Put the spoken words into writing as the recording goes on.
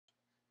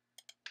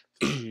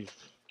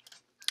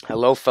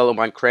Hello, fellow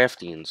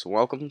Minecraftians.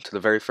 Welcome to the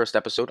very first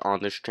episode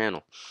on this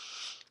channel.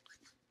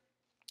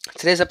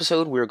 Today's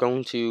episode, I'm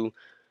going to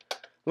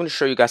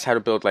show you guys how to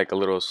build like a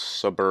little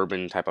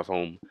suburban type of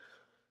home.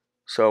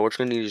 So what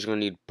you're going to need is you're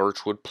going to need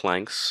birchwood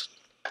planks.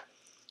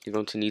 You're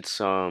going to need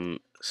some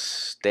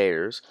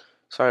stairs.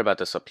 Sorry about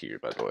this up here,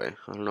 by the way.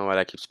 I don't know why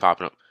that keeps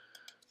popping up.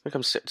 Here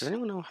comes. Does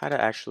anyone know how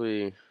to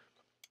actually? I'm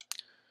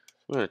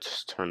going to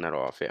just turn that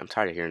off. Yeah, I'm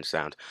tired of hearing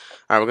sound.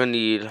 All right, we're going to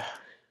need.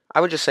 I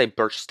would just say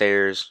birch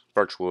stairs,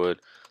 birch wood.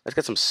 Let's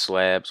get some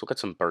slabs. We'll get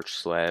some birch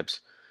slabs.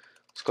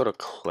 Let's go to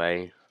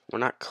clay. Well,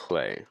 not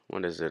clay.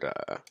 What is it?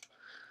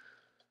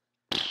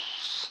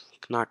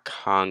 Not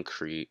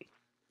concrete.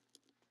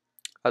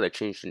 Oh, they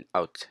changed it.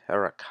 Oh,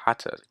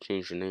 terracotta. They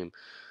changed the name.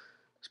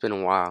 It's been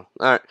a while.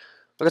 Alright.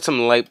 Look at some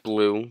light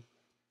blue.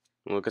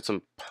 Look at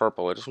some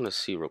purple. I just want to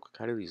see real quick.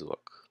 How do these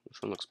look?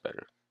 Which one looks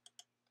better?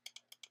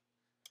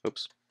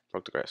 Oops.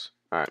 Broke the grass.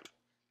 Alright.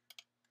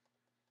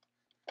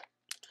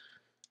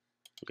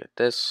 Get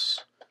this.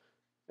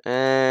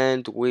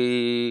 And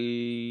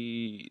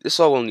this is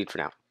all we'll need for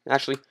now.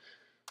 Actually,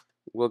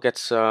 we'll get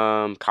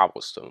some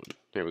cobblestone.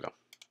 Here we go.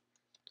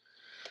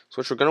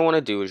 So what you're going to want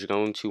to do is you're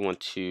going to want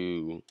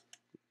to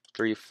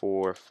 3,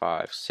 4,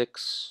 5,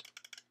 6.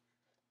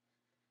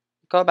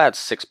 Go about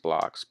 6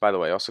 blocks. By the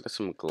way, also got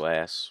some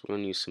glass. We're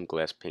gonna use some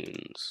glass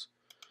panes.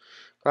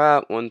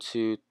 About 1,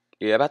 2,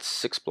 yeah, about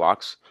 6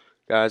 blocks,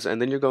 guys.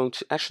 And then you're going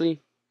to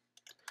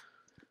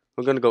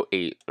we're gonna go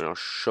 8, and I'll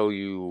show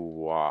you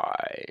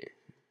why.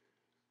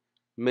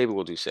 Maybe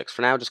we'll do 6.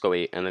 For now, just go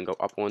 8, and then go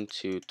up 1,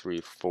 2,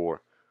 3,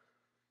 4,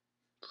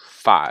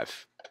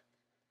 5.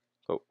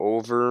 Go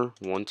over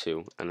 1,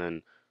 2, and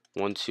then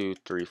 1, 2,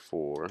 3,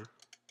 4,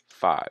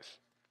 5.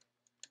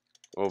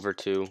 Over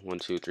 2, 1,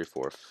 2, 3,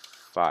 4,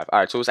 5.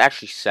 Alright, so it was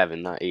actually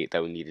 7, not 8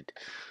 that we needed.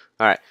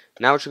 Alright,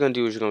 now what you're going to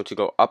do is you're going to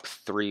go up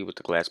 3 with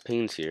the glass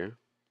panes here.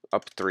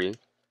 Up 3.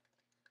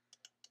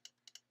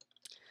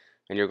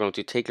 And you're going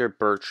to take your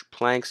birch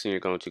planks and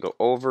you're going to go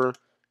over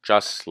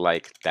just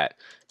like that.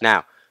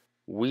 Now,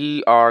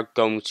 we are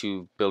going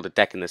to build a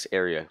deck in this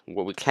area.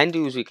 What we can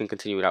do is we can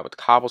continue it out with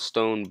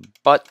cobblestone,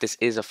 but this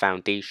is a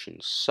foundation.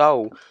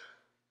 So,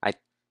 I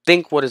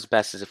think what is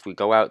best is if we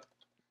go out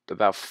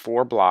about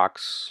 4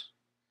 blocks.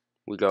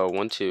 We go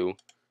 1, 2,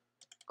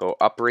 go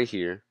up right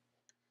here.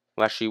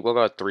 Well, actually, we'll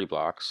go 3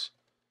 blocks.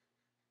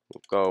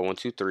 We'll go 1,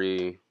 2,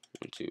 3, 1,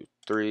 2,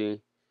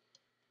 3.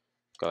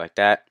 Go like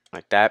that,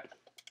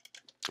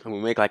 and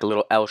we make like a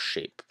little L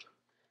shape.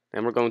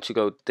 Then we're going to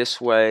go this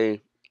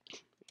way.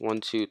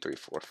 1, 2, 3,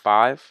 4,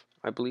 5,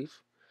 I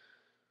believe.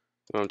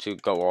 We're going to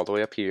go all the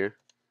way up here,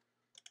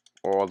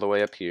 all the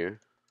way up here.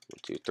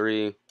 1, 2,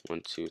 3,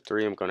 1, 2,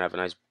 3. I'm going to have a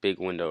nice big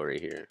window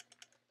right here.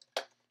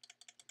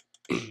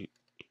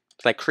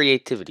 It's like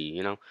creativity,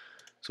 you know,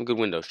 some good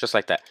windows, just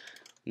like that.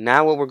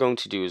 Now what we're going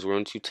to do is we're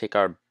going to take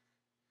our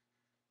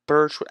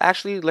birch.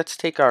 Actually, let's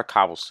take our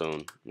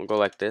cobblestone. We'll go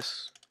like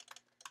this.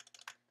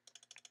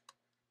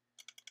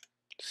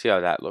 See how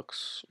that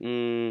looks.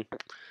 I'm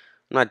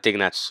not digging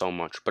that so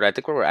much, but I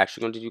think what we're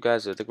actually going to do,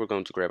 guys, I think we're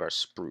going to grab our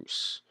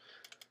spruce.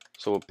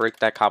 So we'll break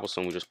that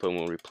cobblestone we just put and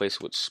we'll replace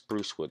it with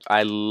spruce wood.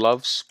 I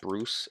love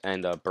spruce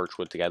and birch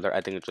wood together.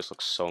 I think it just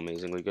looks so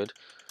amazingly good.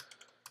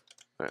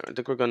 Alright, I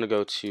think we're going to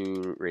go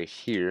to right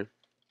here. And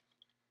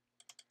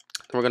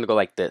we're going to go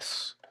like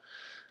this.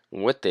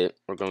 And with it,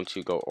 we're going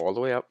to go all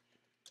the way up.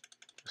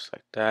 Just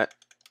like that.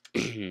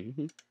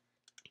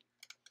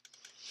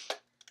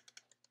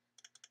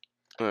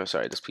 Oh,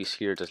 sorry, this piece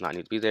here does not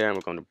need to be there. And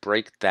we're going to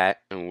break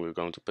that and we're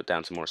going to put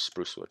down some more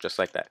spruce wood. Just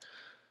like that.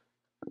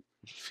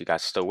 If you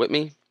guys still with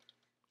me,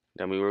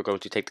 then we were going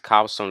to take the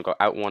cobblestone and go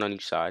out 1 on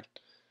each side.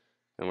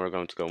 And we're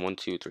going to go 1,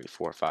 2, 3,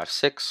 4, 5,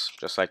 6.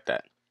 Just like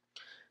that.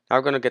 Now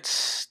we're going to get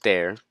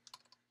stair.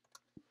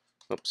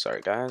 Oops,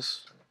 sorry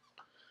guys.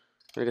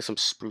 We're going to get some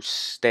spruce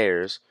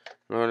stairs.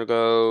 We're going to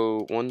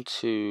go 1,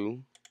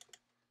 2.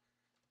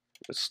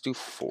 Let's do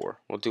 4.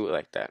 We'll do it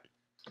like that.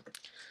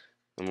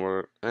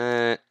 And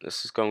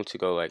this is going to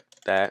go like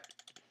that.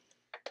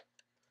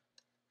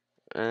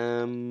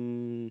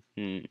 And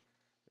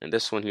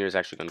this one here is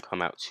actually going to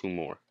come out 2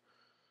 more.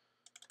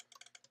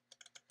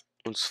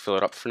 Let's fill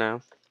it up for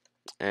now.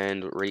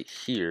 And right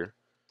here,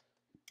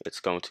 it's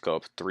going to go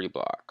up 3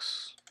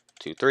 blocks.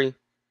 2, 3.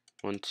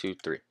 1, 2,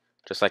 3.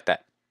 Just like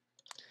that.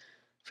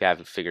 If you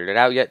haven't figured it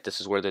out yet,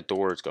 this is where the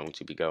door is going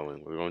to be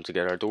going. We're going to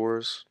get our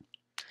doors.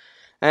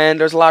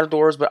 And there's a lot of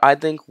doors, but I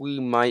think we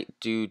might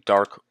do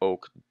dark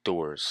oak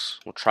doors.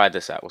 We'll try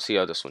this out. We'll see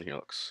how this one here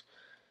looks.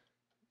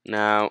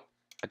 Now,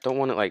 I don't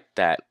want it like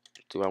that.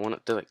 Do I want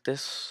it like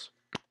this?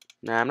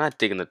 Nah, I'm not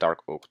digging the dark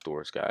oak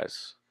doors,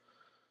 guys.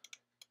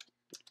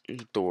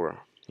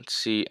 Door. Let's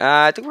see.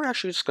 I think we're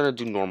actually just going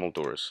to do normal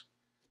doors.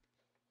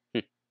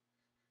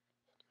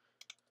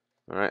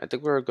 Alright, I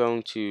think we're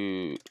going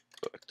to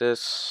go like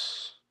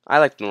this. I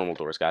like normal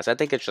doors, guys. I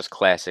think it's just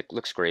classic.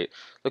 Looks great.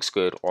 Looks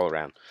good all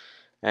around.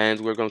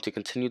 And we're going to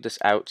continue this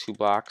out 2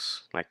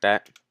 blocks like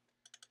that.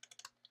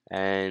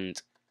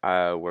 And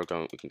we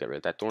can get rid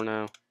of that door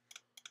now.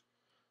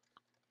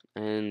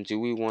 And do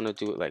we want to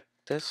do it like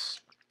this?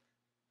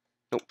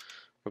 Nope.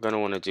 We're going to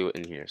want to do it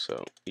in here.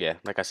 So yeah,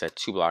 like I said,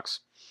 2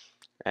 blocks.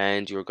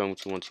 And you're going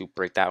to want to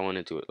break that one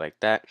and do it like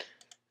that.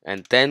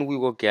 And then we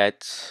will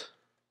get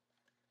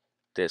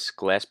this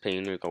glass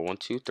pane. We go 1,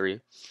 2, 3.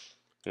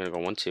 You're gonna go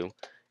 1, 2.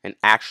 And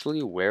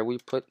actually, where we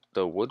put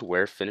the wood,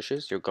 where it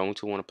finishes, you're going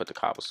to want to put the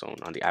cobblestone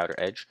on the outer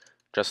edge,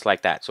 just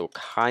like that. So it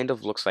kind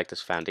of looks like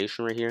this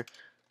foundation right here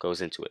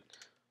goes into it.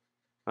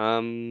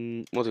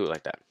 We'll do it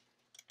like that.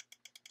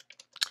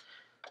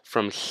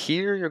 From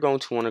here, you're going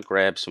to want to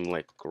grab some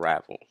like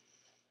gravel,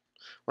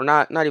 or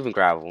not even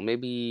gravel,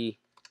 maybe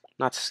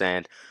not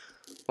sand.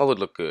 What would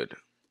look good?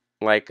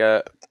 Like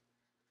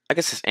I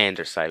guess this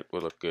andesite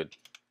would look good.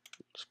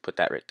 Just put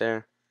that right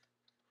there.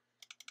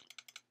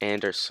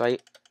 Andesite.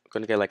 I'm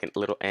gonna get like a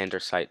little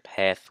andesite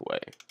pathway.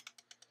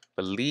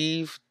 But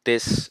leave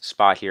this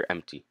spot here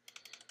empty.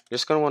 You're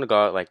just gonna want to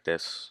go out like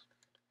this.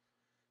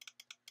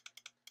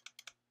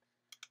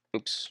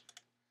 Oops.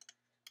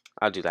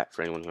 I'll do that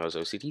for anyone who has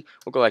OCD.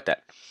 We'll go like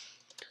that.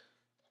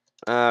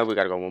 We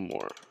gotta go one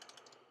more.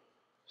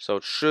 So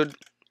it should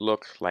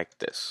look like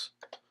this.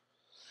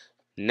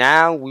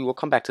 Now we will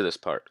come back to this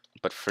part.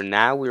 But for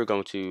now, we are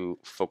going to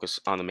focus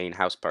on the main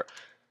house part.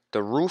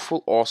 The roof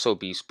will also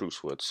be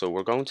spruce wood. So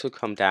we're going to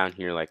come down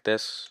here like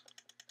this.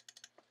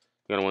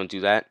 You're gonna want to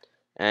do that.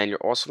 And you're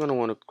also gonna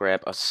want to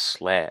grab a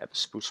slab,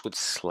 spruce wood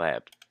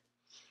slab.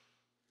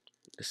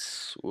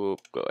 This will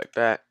go like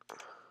that.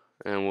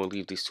 And we'll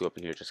leave these 2 up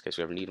in here just in case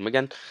we ever need them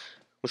again,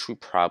 which we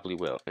probably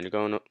will. And you're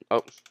going to,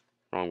 oh,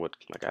 wrong wood,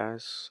 my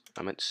guys.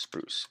 I meant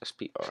spruce,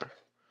 S-P-R,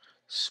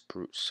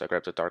 spruce. I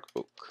grabbed a dark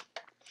oak.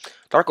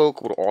 Dark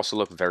oak would also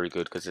look very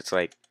good because it's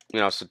like,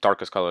 you know, it's the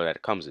darkest color that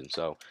it comes in,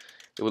 so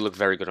it would look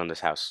very good on this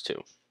house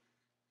too.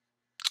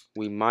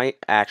 We might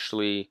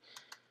actually,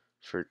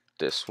 for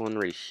this one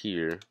right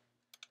here,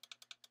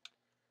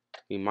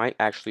 we might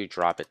actually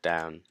drop it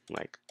down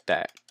like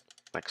that,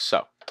 like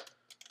so.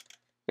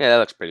 Yeah, that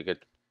looks pretty good.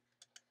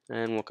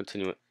 And we'll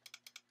continue it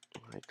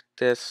like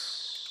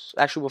this.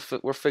 Actually,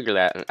 we'll figure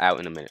that out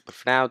in a minute. But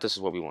for now, this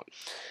is what we want.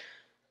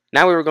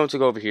 Now we were going to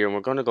go over here, and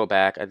we're going to go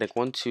back. I think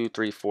 1, 2,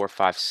 3, 4,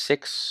 5,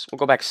 6. We'll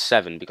go back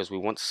 7 because we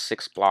want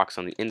 6 blocks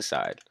on the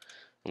inside.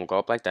 And we'll go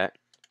up like that.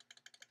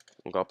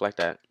 We'll go up like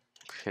that.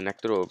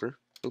 Connect it over.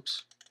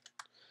 Oops.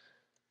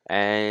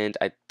 And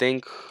I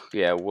think,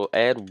 yeah, we'll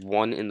add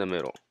 1 in the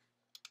middle.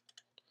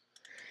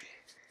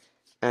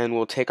 And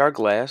we'll take our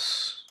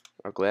glass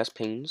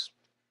panes,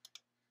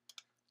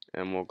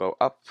 and we'll go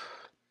up.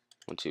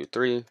 1, 2,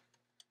 3.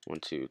 1,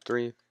 2,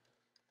 3.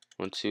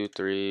 1, 2,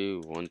 3.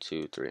 1,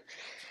 2, 3.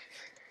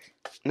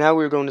 Now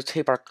we're going to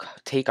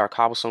take our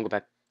cobblestone, go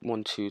back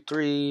 1, 2,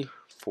 3,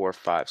 4,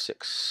 5,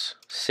 6,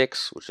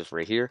 6, which is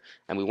right here,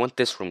 and we want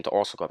this room to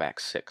also go back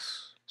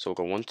 6. So we'll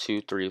go 1,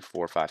 2, 3,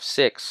 4, 5,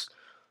 6.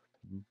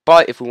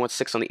 But if we want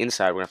 6 on the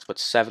inside, we're gonna have to put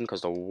 7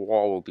 because the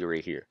wall will be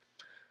right here.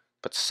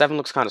 But 7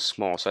 looks kind of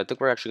small, so I think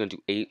we're actually gonna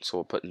do 8. So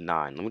we'll put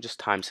 9. Let me just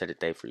time set it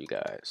there for you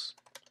guys.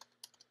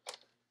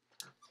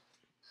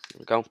 There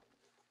we go.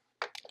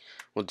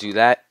 We'll do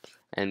that,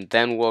 and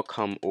then we'll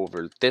come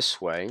over this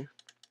way,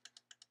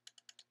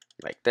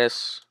 like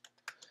this.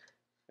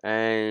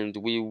 And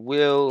we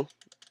will,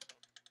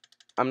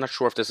 I'm not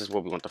sure if this is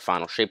what we want the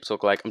final shape to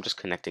look like. I'm just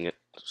connecting it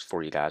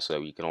for you guys so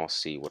that you can all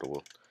see what it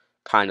will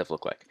kind of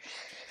look like.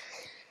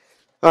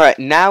 Alright,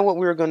 now what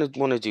we're going to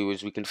want to do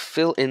is we can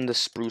fill in the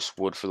spruce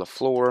wood for the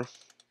floor.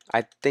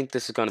 I think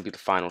this is going to be the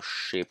final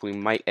shape. We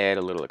might add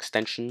a little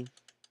extension.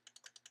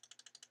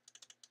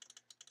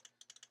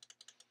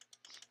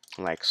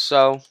 Like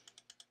so.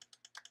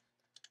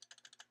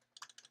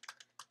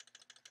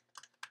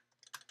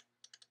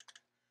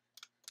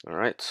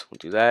 Alright, we'll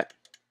do that.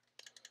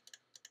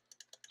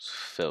 Just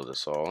fill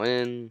this all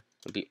in.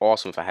 It'd be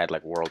awesome if I had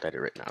like world edit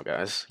right now,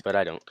 guys, but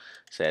I don't,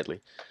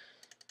 sadly.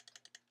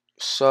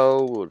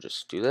 So we'll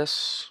just do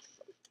this.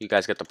 You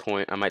guys get the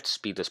point. I might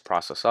speed this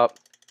process up.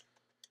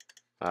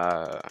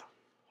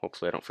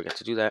 Hopefully I don't forget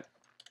to do that.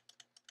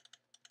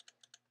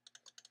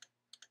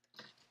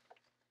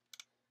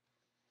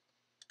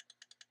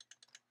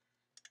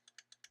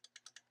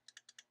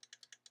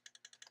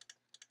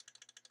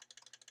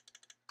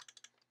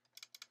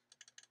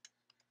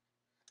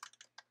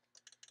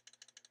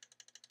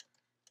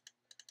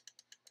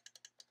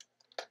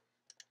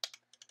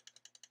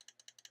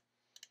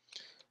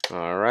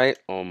 Alright,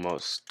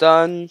 almost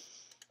done.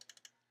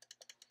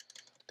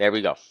 There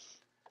we go.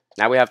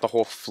 Now we have the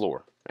whole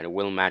floor, and it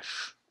will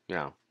match, you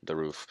know, the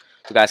roof.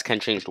 You guys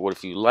can change the wood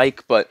if you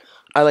like, but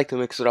I like to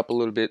mix it up a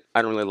little bit.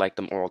 I don't really like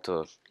them all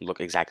to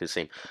look exactly the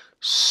same.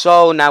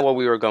 So now what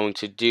we are going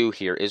to do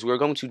here is we're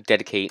going to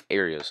dedicate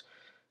areas.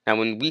 Now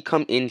when we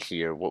come in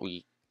here, what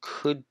we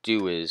could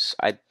do is,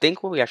 I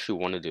think what we actually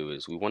want to do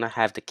is we want to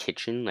have the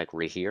kitchen like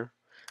right here.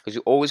 Because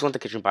you always want the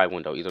kitchen by a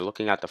window, either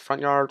looking at the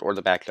front yard or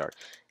the backyard.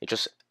 It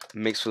just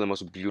makes for the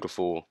most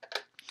beautiful,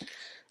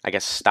 I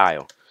guess,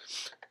 style.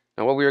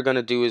 Now what we're going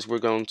to do is we're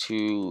going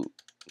to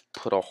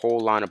put a whole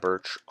line of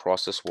birch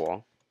across this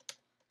wall.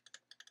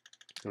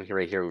 And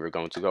right here we were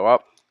going to go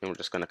up, and we're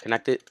just going to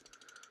connect it.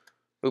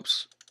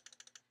 Oops.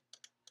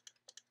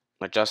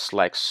 just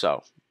like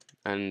so.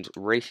 And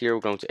right here,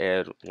 we're going to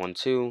add 1,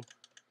 2,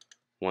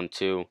 1,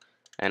 2.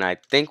 And I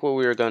think what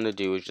we're going to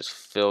do is just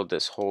fill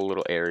this whole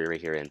little area right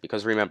here in.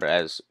 Because remember,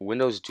 as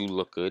windows do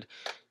look good,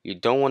 you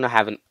don't want to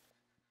have an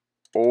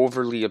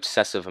overly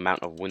obsessive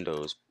amount of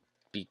windows,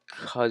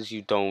 because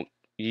you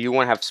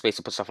want to have space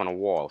to put stuff on a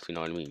wall, if you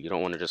know what I mean. You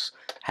don't want to just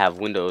have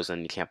windows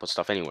and you can't put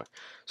stuff anywhere.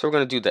 So we're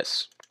going to do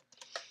this.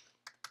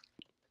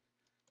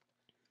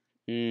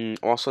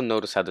 Also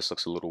notice how this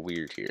looks a little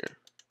weird here.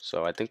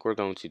 So I think we're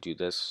going to do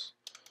this,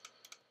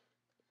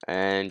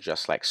 and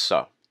just like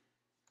so.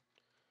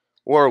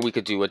 Or we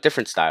could do a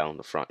different style in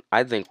the front.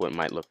 I think what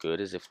might look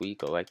good is if we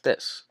go like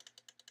this.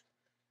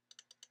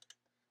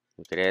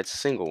 We could add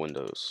single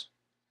windows.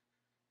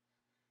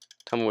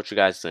 Tell me what you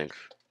guys think.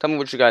 Tell me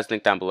what you guys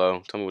think down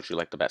below. Tell me what you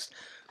like the best.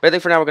 But I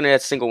think for now we're going to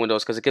add single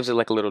windows because it gives it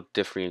like a little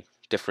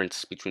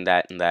difference between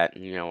that, and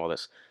you know, all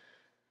this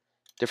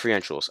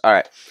differentials.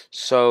 Alright,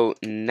 so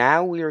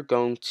now we are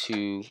going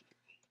to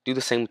do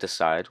the same with this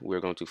side. We're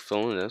going to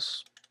fill in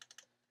this.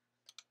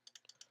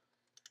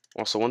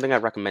 Also, one thing I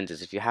recommend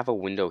is if you have a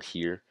window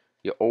here,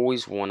 you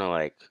always want to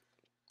like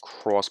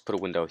put a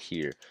window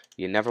here.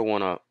 You never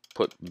want to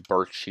put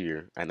birch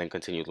here and then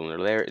continue the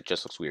window there. It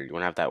just looks weird. You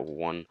want to have that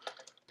one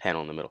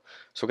panel in the middle.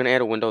 So we're going to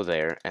add a window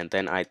there, and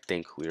then I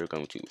think we are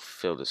going to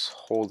fill this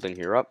whole thing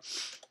here up.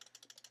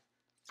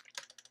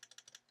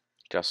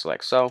 Just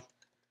like so.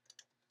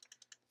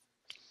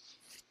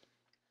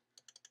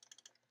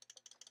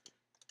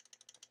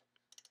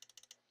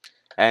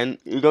 And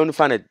you're going to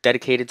find a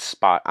dedicated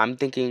spot. I'm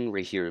thinking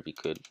right here would be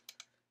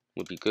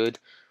good.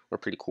 Or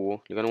pretty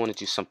cool. You're going to want to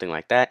do something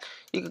like that.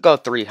 You could go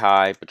 3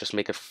 high, but just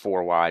make it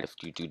 4 wide if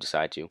you do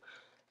decide to.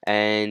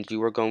 And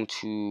you are going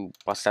to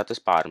bust out this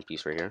bottom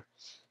piece right here.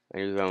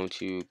 And you're going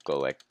to go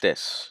like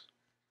this.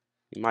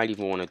 You might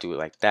even want to do it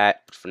like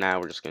that, but for now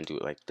we're just going to do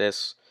it like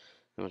this.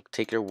 And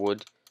take your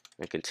wood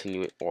and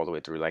continue it all the way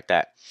through like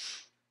that.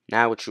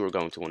 Now what you are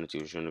going to want to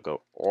do is you're going to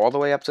go all the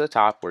way up to the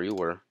top where you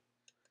were.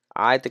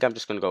 I think I'm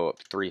just going to go up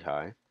 3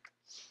 high.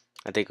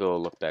 I think it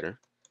will look better.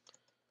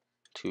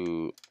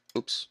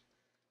 Oops.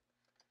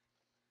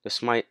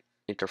 This might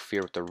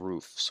interfere with the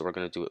roof, so we're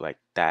going to do it like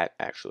that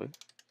actually.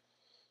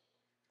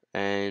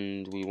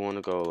 And we want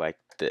to go like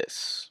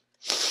this.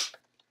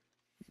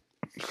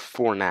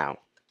 For now.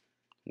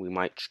 We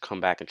might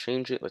come back and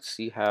change it. Let's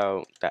see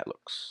how that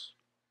looks.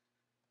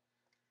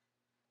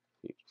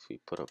 If we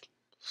put a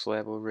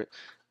slab over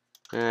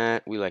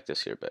it. We like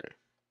this here better.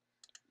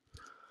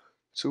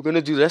 So we're going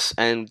to do this,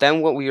 and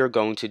then what we are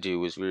going to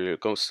do is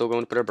still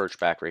going to put our birch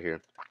back right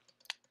here.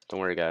 Don't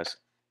worry, guys.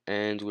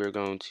 And we're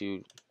going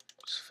to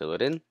just fill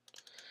it in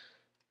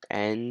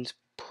and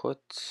put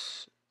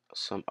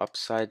some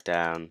upside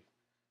down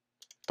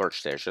birch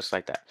stairs, just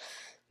like that.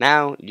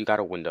 Now you got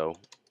a window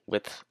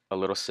with a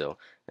little sill,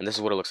 and this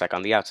is what it looks like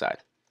on the outside.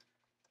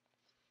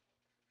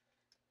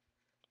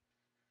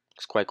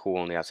 It's quite cool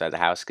on the outside of the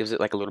house. Gives it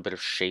like a little bit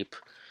of shape,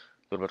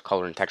 a little bit of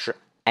color and texture.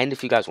 And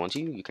if you guys want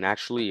to, you can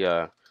actually,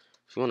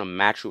 if you want to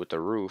match it with the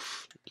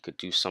roof, you could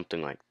do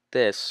something like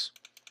this.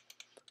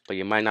 But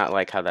you might not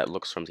like how that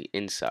looks from the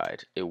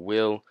inside. It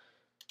will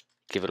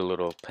give it a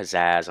little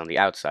pizzazz on the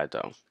outside,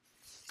 though.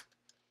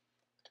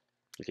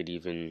 You could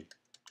even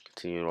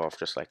continue it off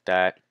just like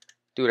that.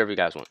 Do whatever you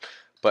guys want.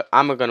 But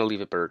I'm going to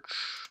leave it birch.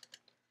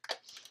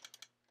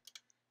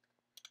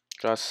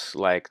 Just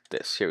like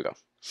this. Here we go.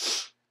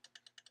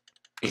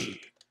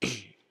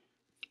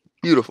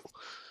 Beautiful.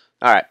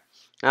 Alright,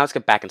 now let's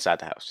get back inside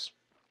the house.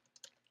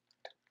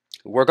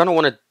 We're going to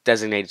want a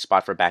designated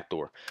spot for a back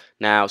door.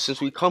 Now, since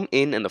we come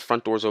in and the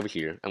front door's over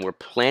here, and we're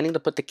planning to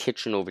put the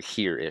kitchen over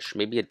here-ish,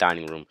 maybe a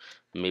dining room,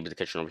 maybe the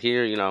kitchen over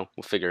here, you know,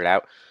 we'll figure it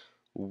out.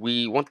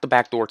 We want the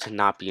back door to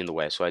not be in the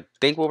way. So I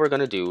think what we're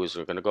going to do is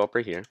we're going to go up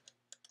right here.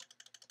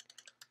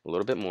 A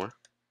little bit more.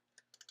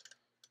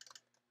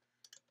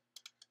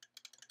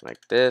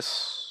 Like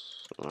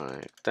this,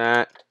 like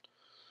that.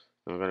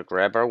 And we're going to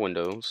grab our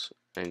windows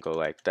and go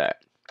like that.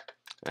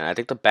 And I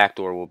think the back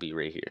door will be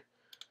right here.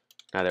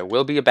 Now there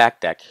will be a back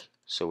deck,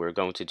 so we're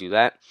going to do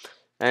that.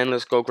 And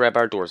let's go grab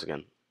our doors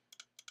again.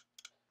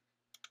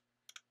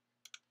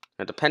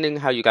 Now depending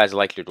how you guys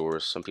like your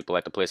doors, some people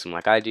like to place them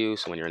like I do,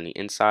 so when you're on the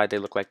inside they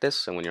look like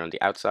this, and when you're on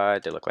the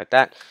outside they look like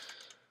that.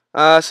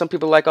 Some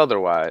people like other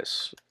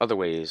ways,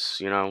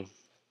 you know,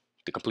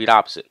 the complete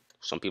opposite.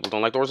 Some people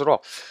don't like doors at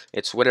all.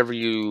 It's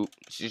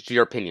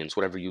your opinions,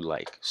 whatever you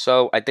like.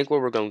 So I think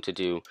what we're going to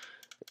do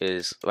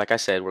is, like I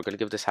said, we're going to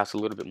give this house a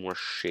little bit more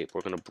shape.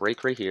 We're going to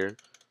break right here,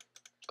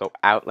 go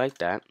out like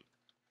that,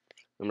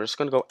 and we're just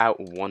going to go out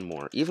one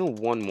more. Even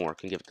one more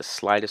can give it the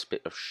slightest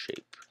bit of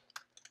shape.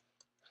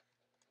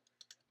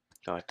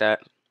 Go like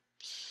that.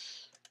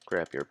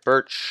 Grab your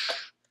birch.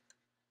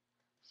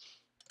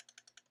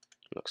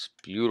 Looks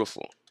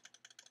beautiful.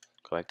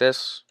 Go like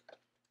this.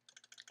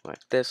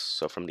 Like this.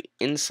 So from the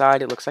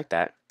inside it looks like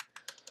that.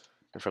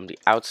 And from the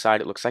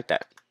outside it looks like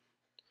that.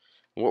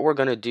 What we're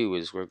going to do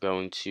is we're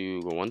going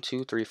to go 1,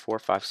 2, 3, 4,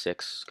 5,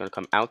 6. It's going to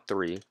come out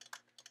 3.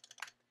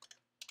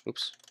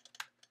 Oops.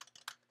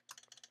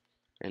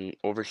 And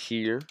over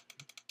here,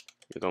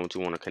 you're going to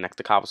want to connect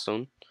the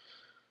cobblestone,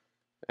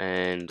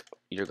 and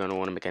you're going to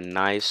want to make a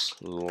nice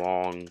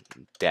long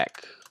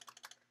deck.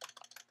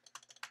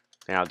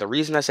 Now, the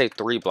reason I say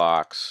 3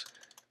 blocks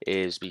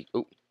is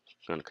I'm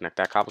going to connect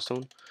that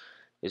cobblestone,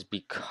 is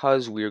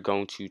because we're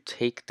going to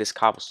take this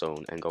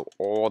cobblestone and go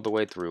all the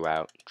way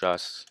throughout,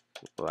 just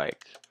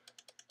like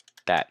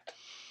that.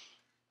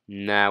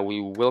 Now,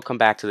 we will come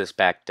back to this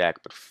back deck,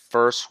 but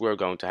first we're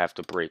going to have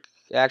to break.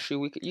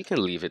 Actually, you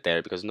can leave it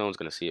there because no one's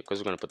going to see it, because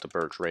we're going to put the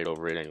birch right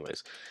over it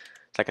anyways.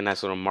 It's like a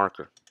nice little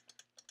marker.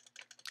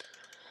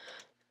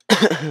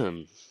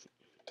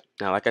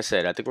 Now, like I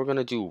said, I think we're going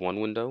to do one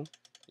window.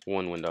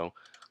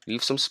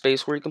 Leave some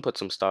space where you can put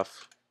some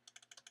stuff,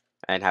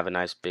 and have a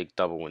nice big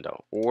double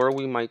window. Or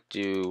we might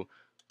do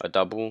a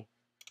double,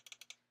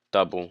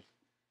 and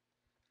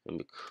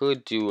we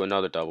could do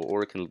another double, or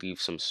we can leave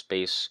some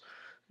space.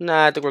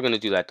 Nah, I think we're going to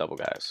do that double,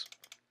 guys.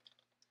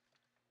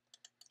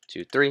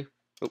 2, 3.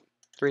 Oh,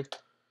 3.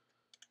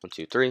 1,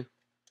 2, 3. 1,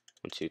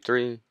 2,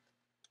 3.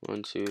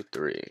 1, 2,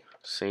 3.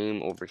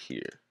 Same over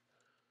here.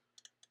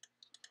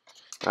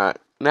 Alright,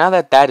 now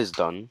that that is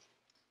done,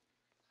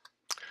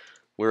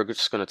 we're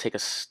just going to take a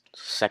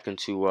second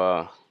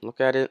to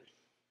look at it.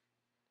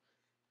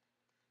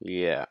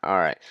 Yeah,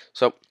 alright.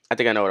 So, I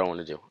think I know what I want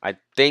to do. I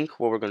think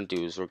what we're going to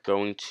do is we're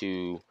going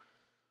to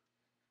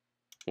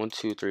 1,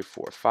 2, 3,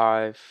 4,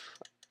 5.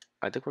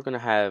 I think we're going to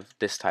have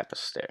this type of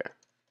stair.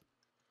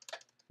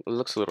 It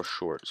looks a little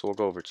short, so we'll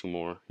go over 2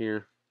 more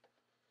here.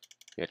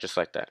 Yeah, just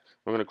like that.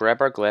 We're going to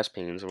grab our glass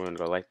panes, and we're going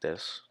to go like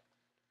this.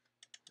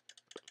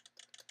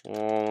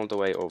 All the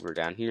way over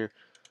down here.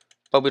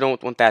 But we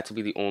don't want that to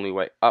be the only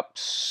way up,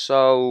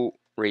 so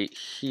right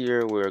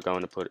here we're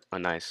going to put a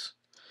nice...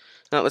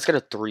 Now, let's get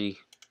a 3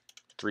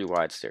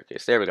 wide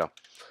staircase. There we go.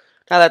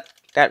 Now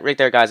that right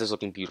there, guys, is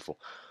looking beautiful.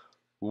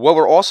 What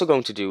we're also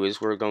going to do is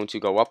we're going to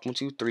go up 1,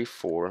 2, 3,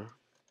 4.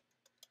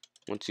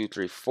 1, 2,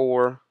 3,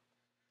 4.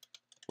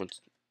 1,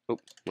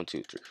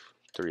 2,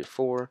 3,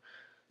 4.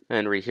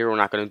 And right here, we're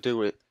not going to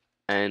do it.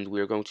 And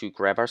we're going to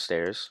grab our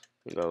stairs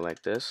and go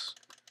like this.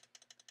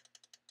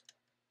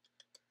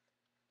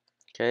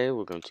 Okay,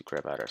 we're going to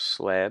grab out our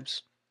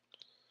slabs.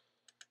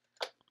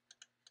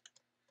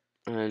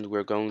 And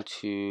we're going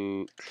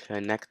to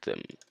connect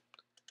them.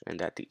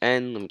 And at the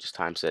end, let me just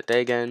time set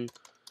day again.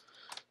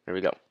 There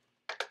we go.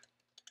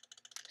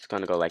 It's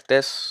going to go like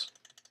this.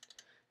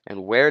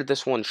 And where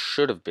this one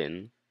should have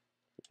been,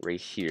 right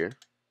here.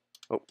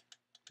 Oh,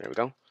 there we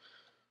go.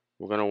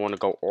 We're going to want to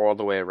go all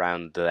the way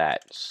around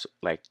that,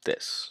 like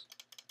this.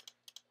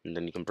 And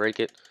then you can break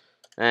it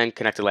and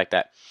connect it like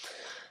that.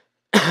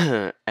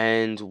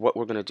 And what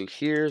we're going to do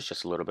here is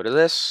just a little bit of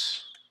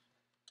this.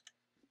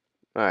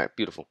 Alright,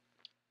 beautiful.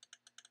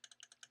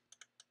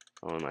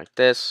 Going like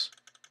this.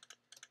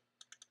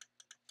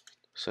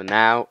 So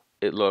now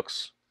it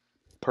looks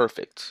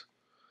perfect.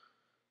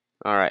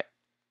 Alright.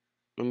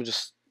 Let me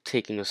just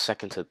taking a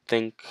second to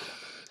think.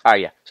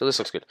 Alright, yeah. So this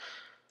looks good.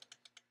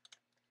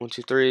 1,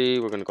 2, 3.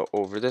 We're going to go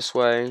over this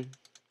way.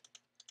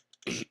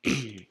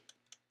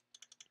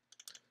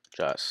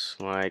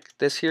 Just like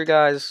this here,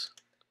 guys.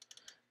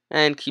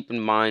 And keep in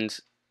mind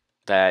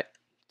that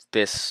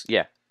this,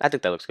 yeah, I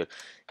think that looks good.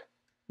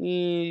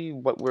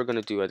 What we're going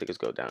to do, I think, is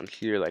go down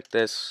here like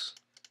this.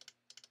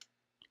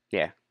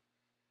 Yeah.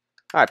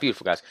 Alright,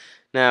 beautiful, guys.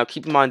 Now,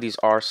 keep in mind these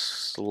are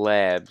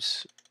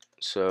slabs.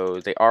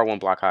 So, they are 1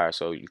 block higher.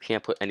 So, you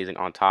can't put anything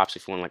on top. So,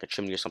 if you want like a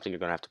chimney or something, you're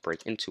going to have to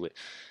break into it.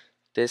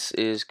 This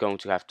is going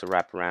to have to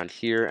wrap around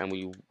here.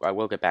 And I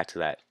will get back to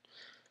that.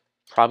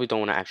 Probably don't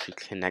want to actually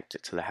connect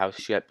it to the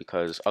house yet,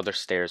 because other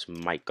stairs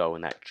might go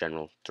in that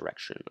general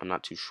direction. I'm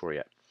not too sure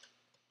yet.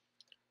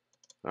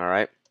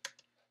 Alright.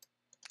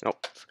 Oh,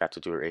 forgot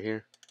to do it right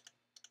here.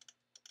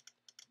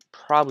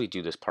 Probably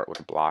do this part with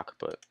a block,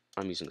 but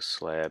I'm using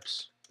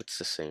slabs. It's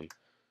the same.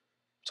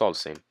 It's all the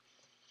same.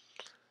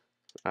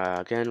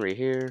 Again, right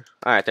here.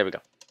 Alright, there we go.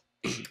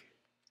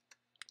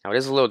 Now, it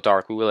is a little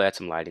dark. We will add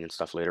some lighting and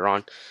stuff later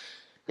on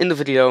in the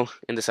video,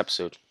 in this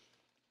episode.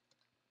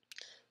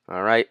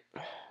 Alright.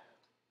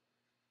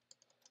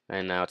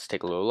 And now let's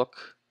take a little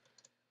look.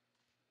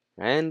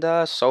 And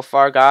so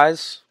far,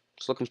 guys,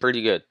 it's looking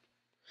pretty good.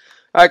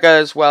 Alright,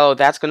 guys, well,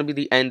 that's going to be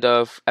the end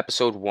of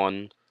episode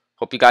 1.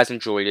 Hope you guys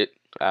enjoyed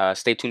it.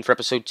 Stay tuned for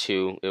episode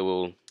 2.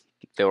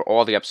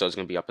 All the episodes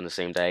going to be up in the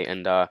same day.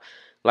 And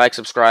like,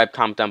 subscribe,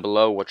 comment down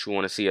below what you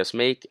want to see us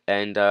make.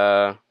 And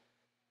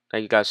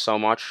thank you guys so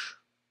much.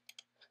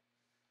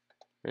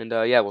 And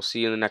yeah, we'll see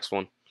you in the next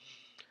one.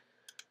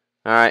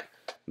 Alright,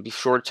 be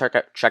sure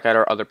to check out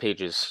our other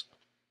pages.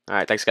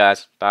 Alright, thanks,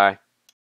 guys. Bye.